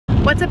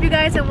What's up you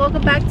guys, and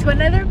welcome back to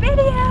another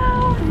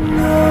video.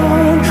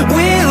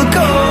 We'll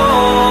go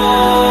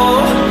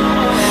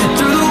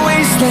through the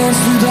wastelands,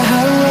 through the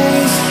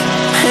highways,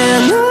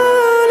 and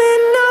on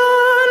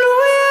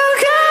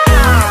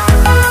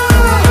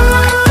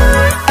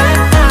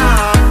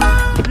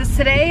we'll go.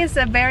 Today is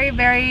a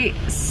very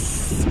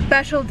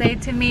special day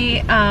to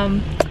me.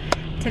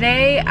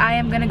 Today I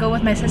am gonna go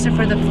with my sister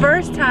for the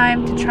first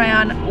time to try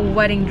on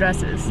wedding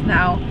dresses.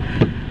 Now,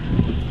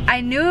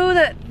 I knew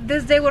that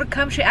this day would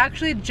come. She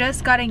actually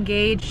just got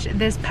engaged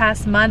this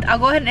past month. I'll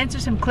go ahead and answer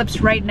some clips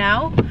right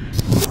now.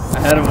 I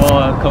had them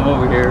all come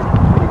over here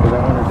because I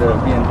wanted to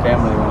be in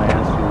family when I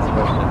asked you this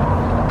question.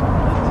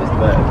 Just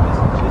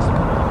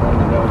wanted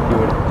to know if you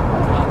would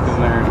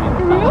marry me.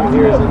 Your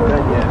hair isn't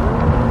done yet.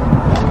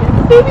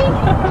 Baby!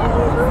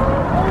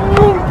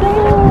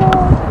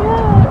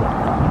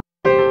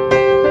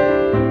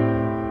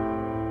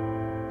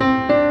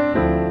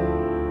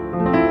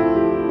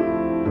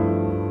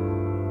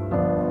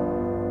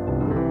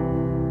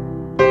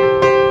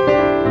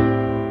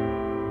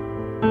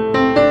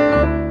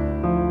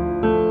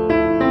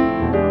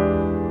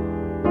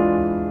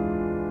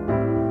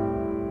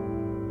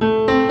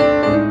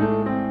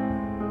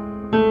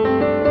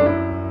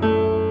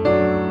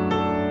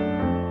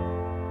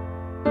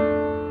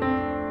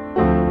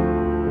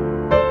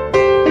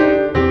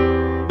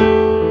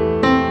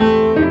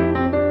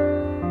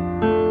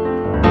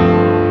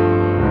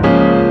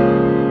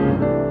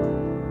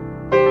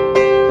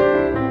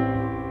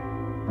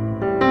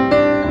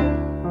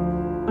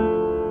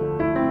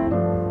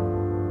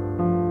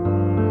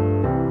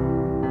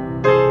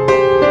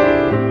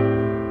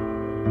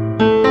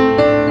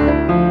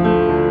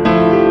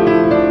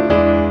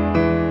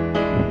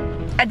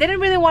 I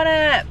didn't really want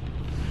to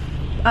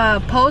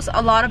post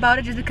a lot about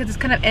it just because it's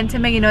kind of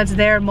intimate, you know, it's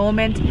their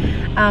moment,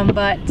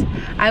 but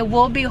I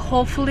will be,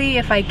 hopefully,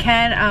 if I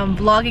can,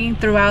 vlogging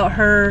throughout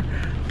her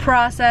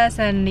process,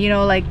 and you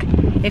know, like,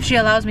 if she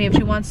allows me, if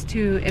she wants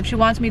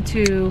me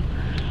to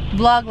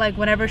vlog, like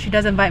whenever she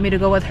does invite me to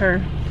go with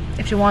her,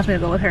 if she wants me to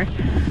go with her.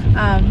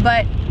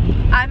 But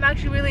I'm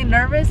actually really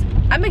nervous.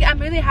 I'm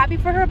really happy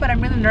for her, but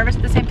I'm really nervous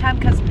at the same time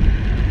because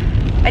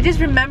I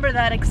just remember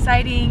that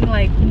exciting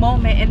like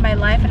moment in my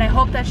life, and I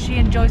hope that she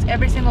enjoys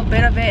every single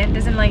bit of it and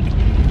doesn't like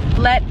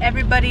let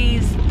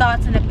everybody's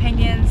thoughts and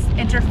opinions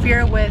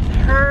interfere with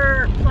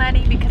her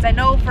planning, because I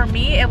know for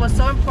me it was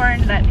so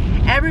important that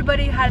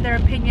everybody had their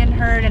opinion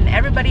heard and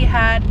everybody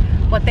had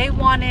what they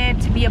wanted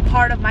to be a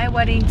part of my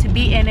wedding, to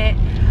be in it.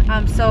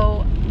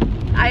 So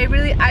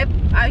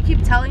I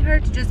keep telling her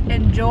to just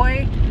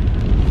enjoy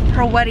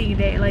her wedding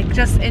day, like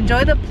just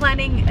enjoy the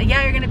planning.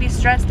 Yeah, you're gonna be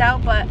stressed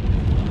out, but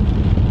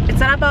it's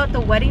not about the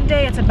wedding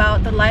day, it's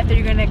about the life that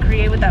you're gonna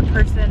create with that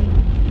person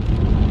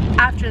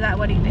after that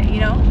wedding day, you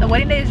know? The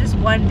wedding day is just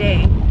one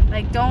day.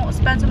 Like, don't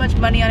spend so much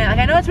money on it. Like,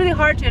 I know it's really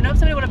hard to. I know if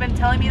somebody would have been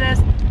telling me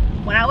this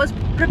when I was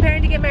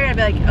preparing to get married, I'd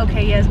be like,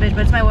 okay, yes, bitch,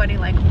 but it's my wedding,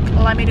 like,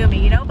 let me do me,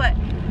 you know? But,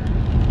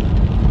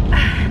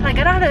 like,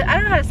 I don't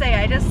know how to say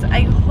it.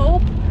 I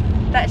hope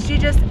that she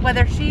just,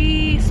 whether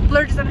she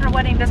splurges on her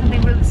wedding, does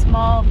something really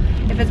small,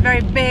 if it's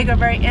very big or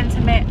very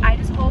intimate, I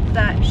just hope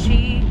that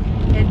she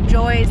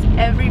enjoys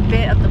every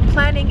bit of the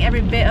planning,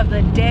 every bit of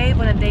the day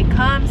when the day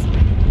comes,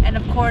 and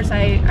of course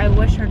I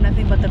wish her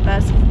nothing but the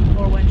best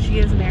for when she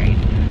is married.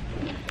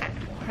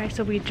 Alright,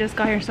 so we just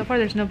got here. So far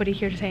there's nobody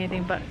here to say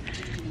anything, but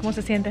 ¿cómo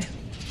se siente?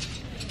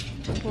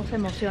 Pues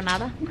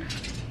emocionada.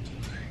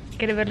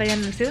 ¿Quiere verla ya en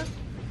el vestido?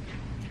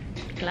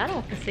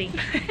 Claro que sí.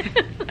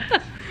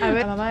 A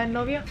ver, la mamá del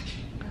novio.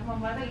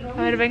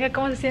 A ver, venga,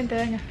 ¿cómo se siente?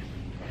 Venga.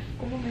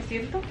 ¿Cómo me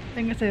siento?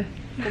 Venga, se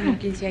como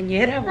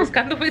quinceañera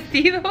buscando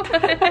vestido.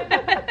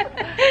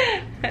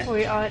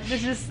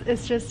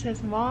 It's just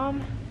his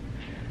mom,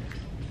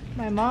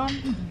 my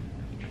mom.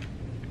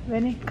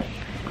 Benny.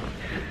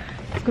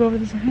 Let's go over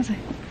this one.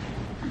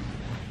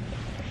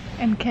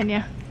 And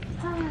Kenya.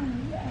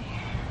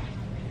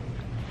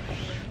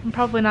 I'm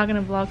probably not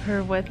gonna vlog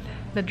her with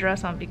the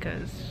dress on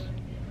because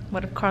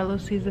what if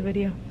Carlos sees the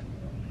video?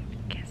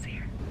 Can't see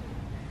her.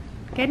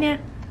 Kenya.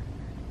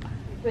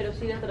 Pero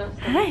sí de atrás.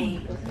 Hi.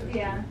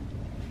 Yeah.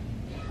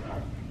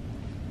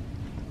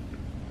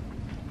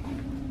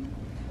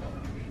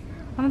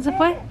 ¿Dónde se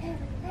fue?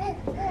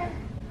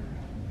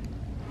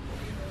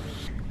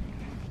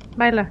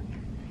 Baila.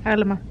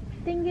 Hágale más.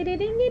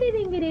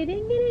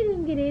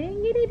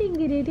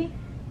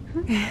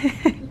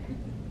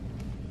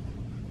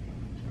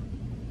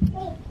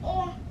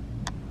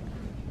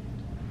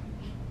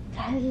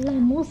 La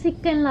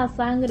música en la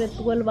sangre,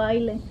 tú el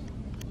baile.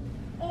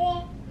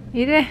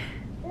 Mire.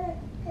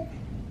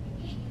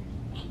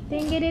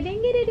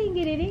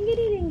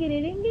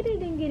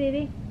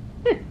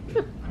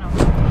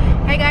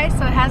 Hey guys,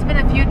 so it has been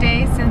a few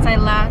days since I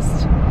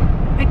last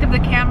picked up the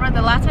camera.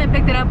 The last time I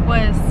picked it up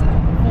was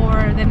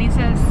for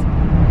Denise's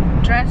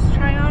dress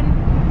try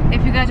on.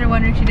 If you guys are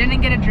wondering, she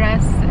didn't get a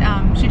dress.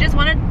 She just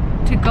wanted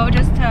to go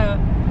just to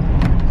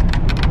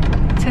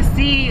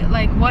see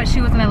like what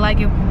she was gonna like,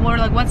 or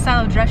like what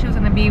style of dress she was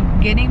gonna be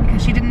getting,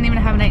 because she didn't even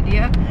have an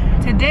idea.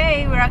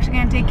 Today we're actually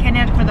gonna take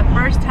Kenya for the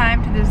first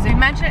time to the zoo. We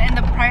mentioned in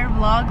the prior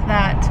vlog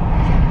that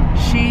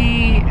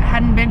she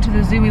hadn't been to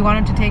the zoo. We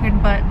wanted to take her,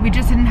 but we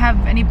just didn't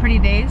have any pretty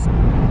days.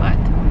 But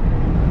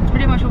that's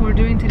pretty much what we're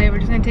doing today. We're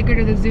just gonna take her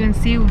to the zoo and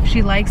see if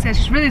she likes it.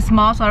 She's really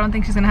small, so I don't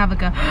think she's gonna have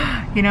like a,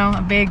 you know,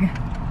 a big,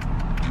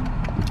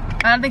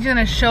 I don't think she's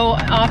gonna show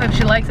off if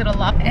she likes it a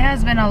lot. It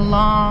has been a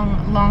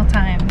long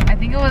time. I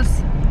think it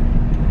was,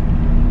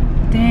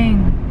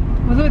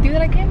 dang, was it with you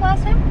that I came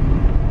last time?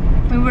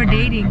 When we were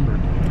dating.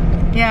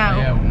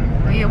 Yeah,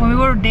 when we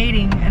were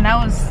dating, and that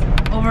was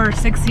over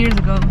 6 years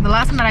ago. The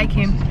last time that I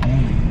came.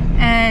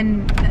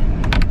 And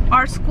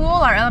our school,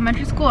 our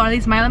elementary school, or at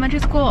least my elementary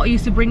school,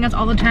 used to bring us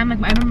all the time. Like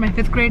I remember my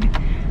 5th grade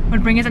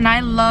would bring us, and I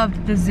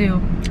loved the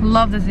zoo.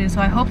 Love the zoo.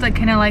 So I hope that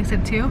Kenna likes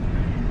it too.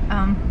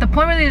 The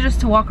point really is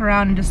just to walk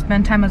around and just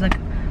spend time as like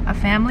a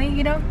family,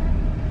 you know?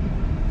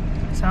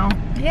 So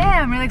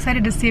yeah, I'm really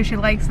excited to see if she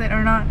likes it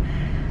or not.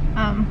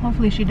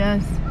 Hopefully she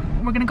does.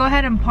 We're gonna go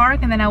ahead and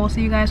park, and then I will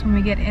see you guys when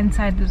we get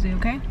inside the zoo,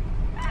 okay?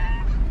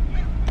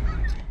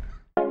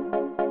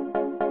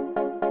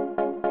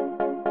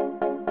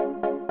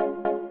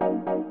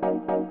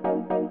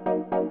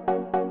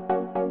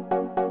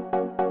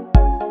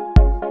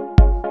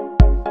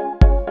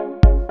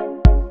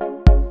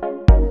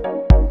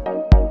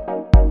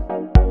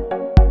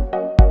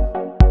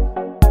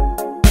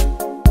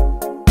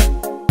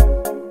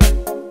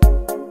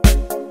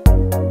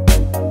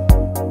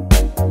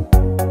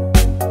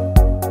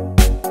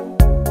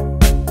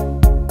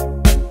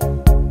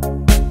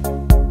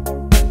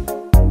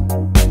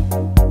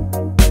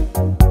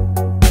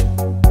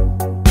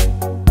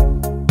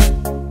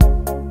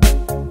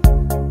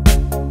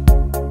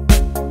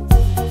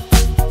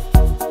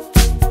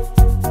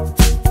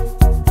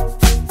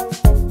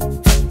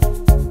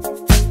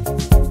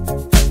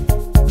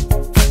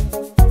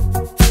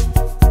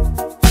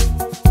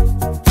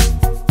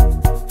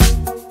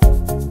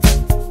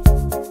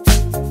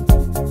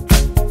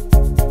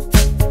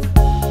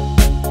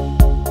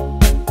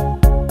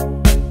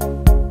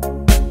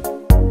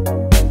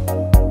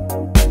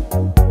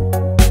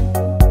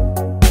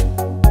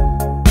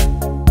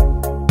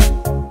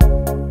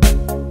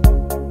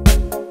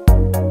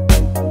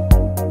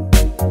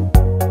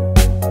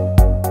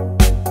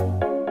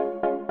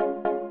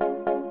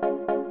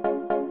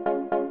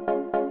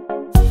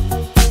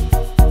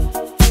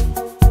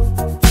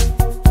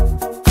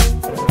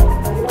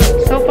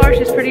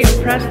 She's pretty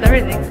impressed with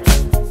everything.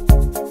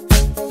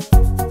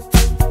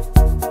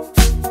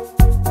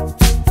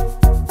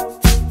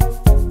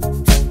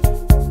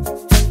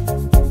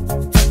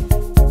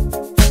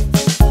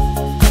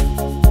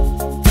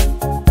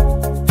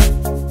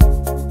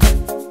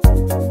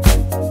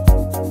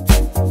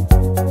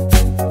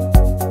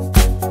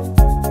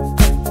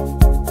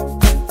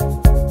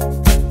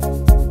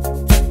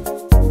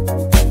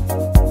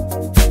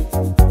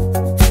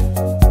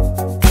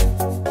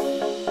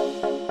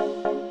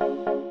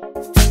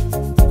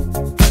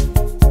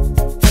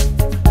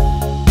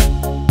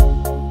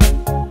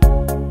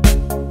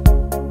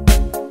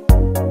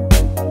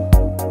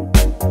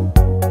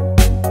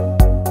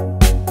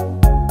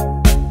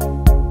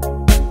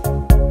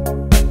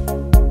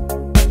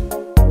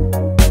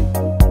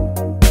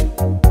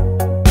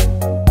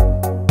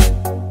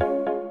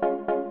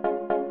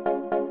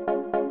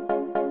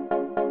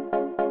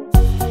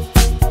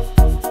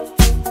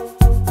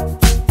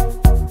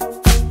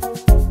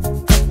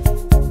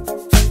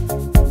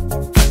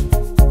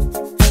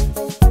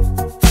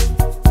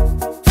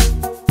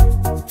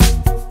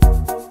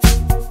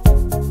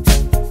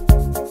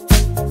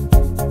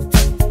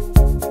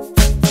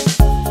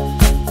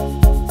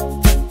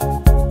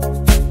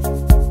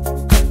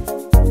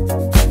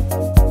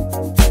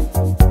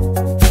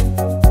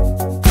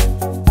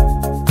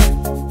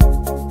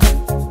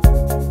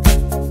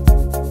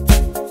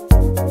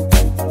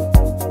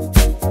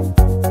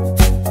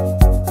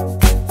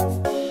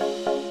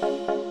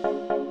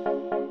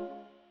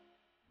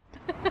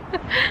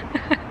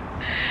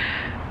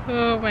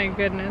 Oh my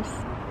goodness.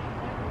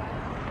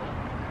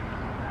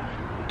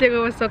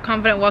 Diego was so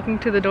confident walking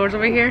to the doors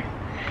over here,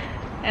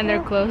 and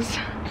they're closed.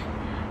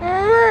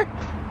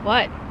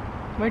 What?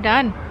 We're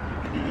done.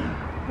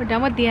 We're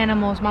done with the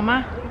animals,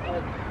 Mama.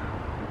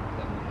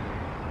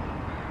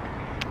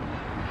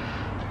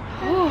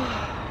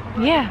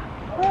 Yeah.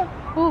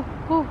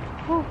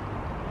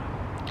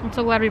 I'm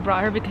so glad we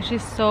brought her because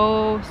she's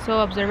so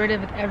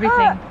observative with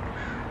everything.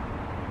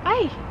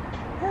 Hi.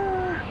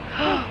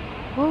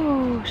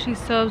 Oh, she's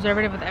so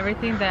observative with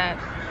everything that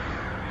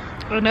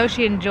I know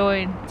she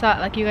enjoyed. So,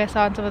 like you guys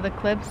saw in some of the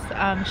clips,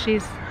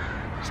 she's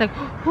like,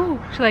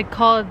 oh, she like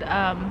called,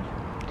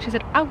 she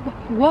said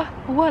agua,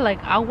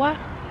 like agua,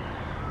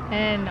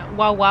 and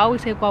wow wow, we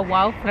say wow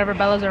wow whenever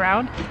Bella's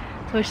around.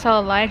 So she saw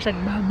a lion, she's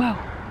like bow bow,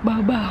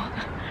 bow bow.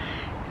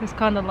 She's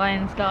calling the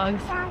lions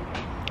dogs.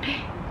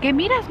 ¿Qué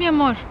miras, mi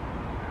amor?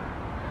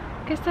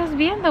 ¿Qué estás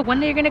viendo? One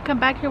day you're gonna come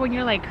back here when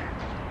you're like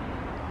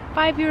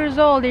 5 years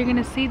old. You're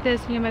gonna see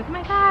this and you're like, oh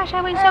my gosh,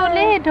 I was so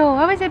little.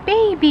 I was a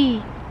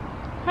baby.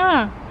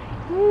 Huh?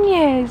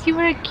 Yes, you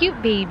were a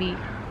cute baby.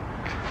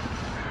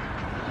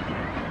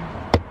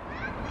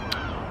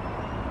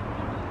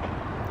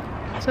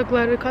 So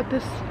glad we caught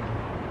this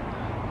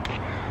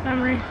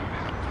memory.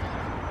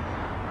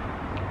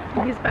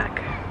 He's back.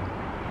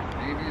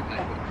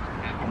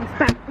 He's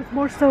back with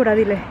more soda,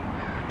 dile.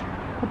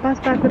 Papa's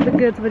back with the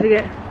goods. What'd you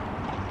get?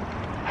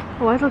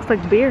 Oh, that looks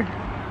like beer.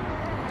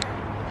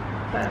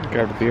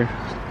 Grab a beer.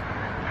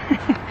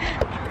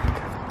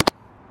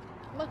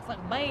 Looks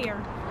like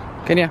beer.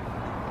 Kenya,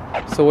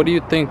 so what do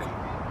you think?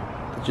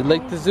 Did you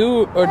like the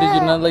zoo or did you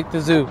not like the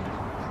zoo?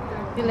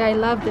 Dile, I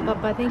loved it,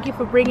 Papa. Thank you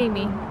for bringing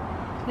me.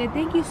 Dile,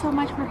 thank you so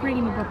much for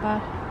bringing me,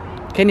 Papa.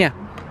 Kenya,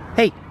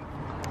 hey,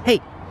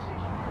 hey.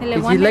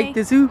 Dile, Did you like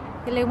the zoo?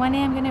 Dile, one day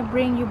I'm gonna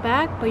bring you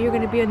back, but you're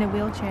gonna be in the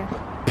wheelchair.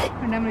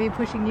 And I'm gonna be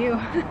pushing you.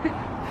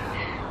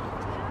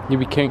 You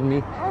be carrying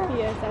me?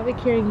 Yes, I'll be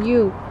carrying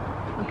you.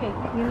 Okay,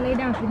 you lay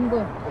down so you can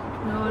go.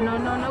 No, no,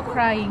 no, no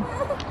crying.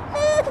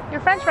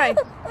 Your french fries.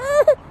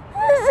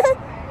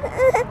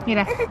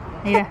 Mira,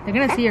 mira, they're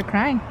gonna see you're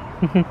crying.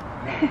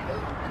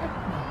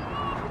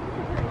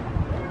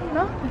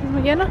 No,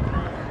 lleno.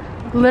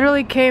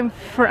 Literally came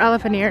for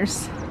elephant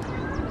ears.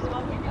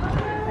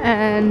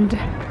 And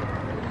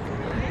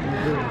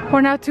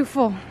we're now too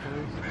full.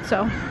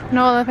 So,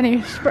 no elephant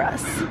ears for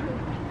us.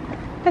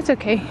 That's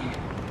okay.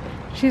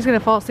 She's gonna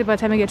fall asleep by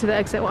the time we get to the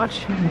exit.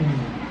 Watch.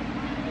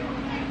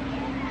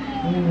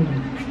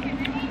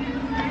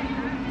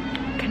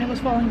 Kenna was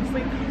falling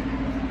asleep.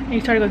 And he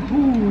started going,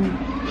 ooh.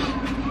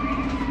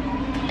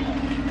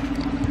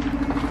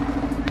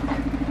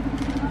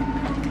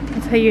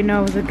 That's how you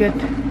know it was a good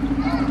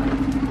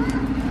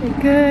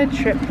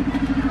trip.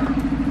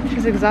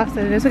 She's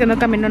exhausted. Eso que no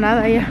caminó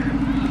nada ella.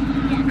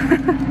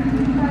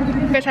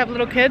 You guys have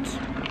little kids,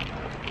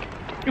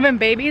 even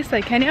babies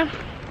like Kenya,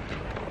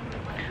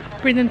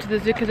 bring them to the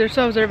zoo because they're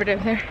so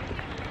observative there.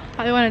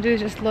 All they want to do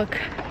is just look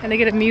and they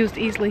get amused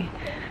easily.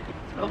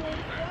 So,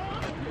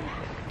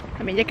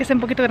 I mean, ya que es un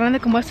poquito grande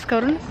como estos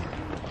cabrones,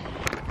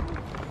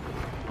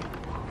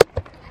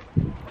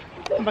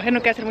 me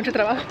imagino que hacen mucho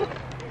trabajo.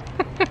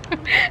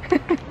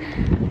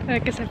 Hay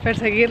que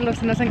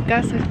perseguirlos, no hacen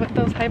caso, después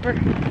todos hyper.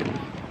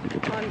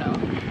 Oh no.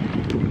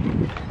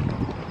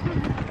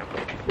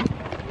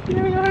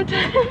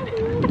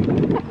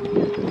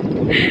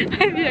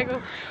 Hi,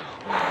 Diego.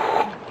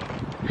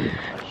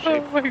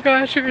 Oh my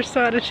gosh, we were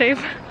so out of shape.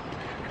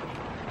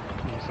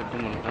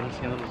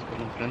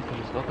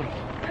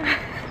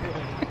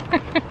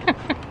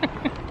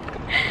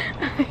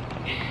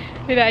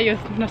 Mira, ellos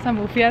no están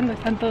bufeando,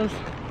 están todos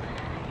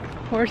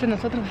worse than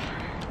nosotros.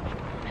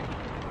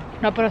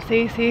 No, pero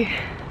sí,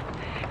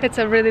 it's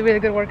a really, really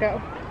good workout.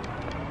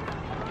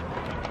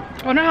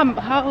 I wonder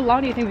how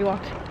long do you think we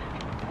walked?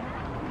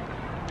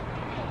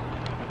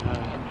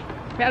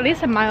 Yeah, at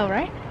least a mile,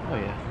 right? Oh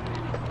yeah.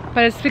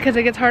 But it's because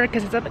it gets harder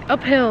because it's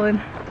uphill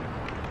and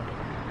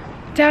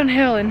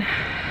downhill, and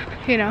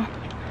you know,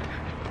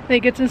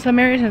 it gets in some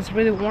areas and it's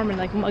really warm and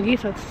like muggy,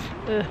 so it's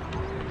but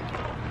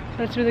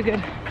it's really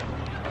good.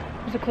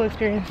 It's a cool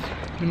experience.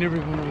 We never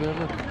went over there.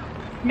 Look.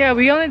 Yeah,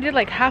 we only did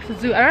like half the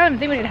zoo. I don't even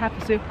think we did half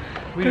the zoo.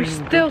 There's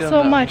still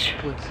so much,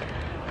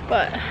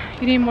 but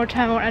you need more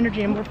time, more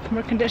energy, and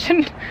more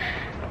conditioned.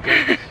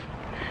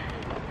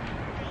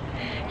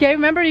 Yeah,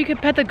 remember you could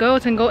pet the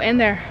goats and go in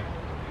there.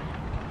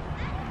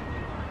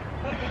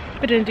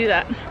 We didn't do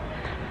that.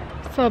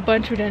 So a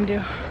bunch we didn't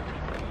do.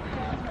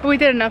 But we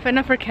did enough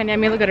for Kenya. I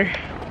mean, look at her.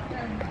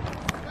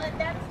 But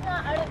that's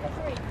not out of the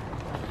three.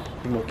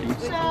 The monkeys.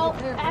 So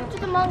after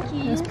the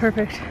monkeys, That's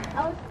perfect.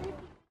 I was